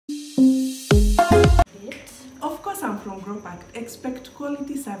GrowPact, expect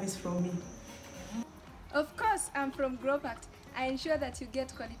quality service from me. Of course, I'm from GrowPact. I ensure that you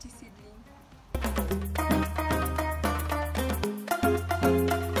get quality seedling.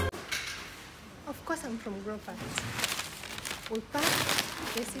 Of course, I'm from GrowPact. We pack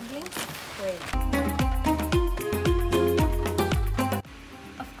the seedlings well.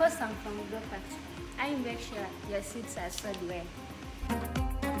 Of course, I'm from GrowPact. I make sure your seeds are stored well.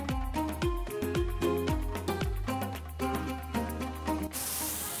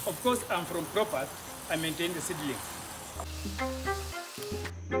 Of course, I'm from GrowPact. I maintain the seedlings.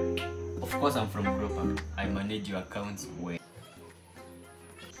 Of course, I'm from GrowPact. I manage your accounts well.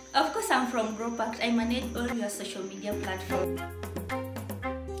 Of course, I'm from GrowPact. I manage all your social media platforms.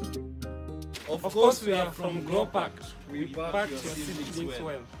 Of course, we are from GrowPact. We pack your seedlings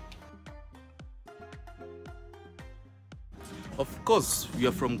well. Of course, we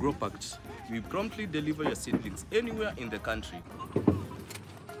are from GrowPact. We promptly deliver your seedlings anywhere in the country.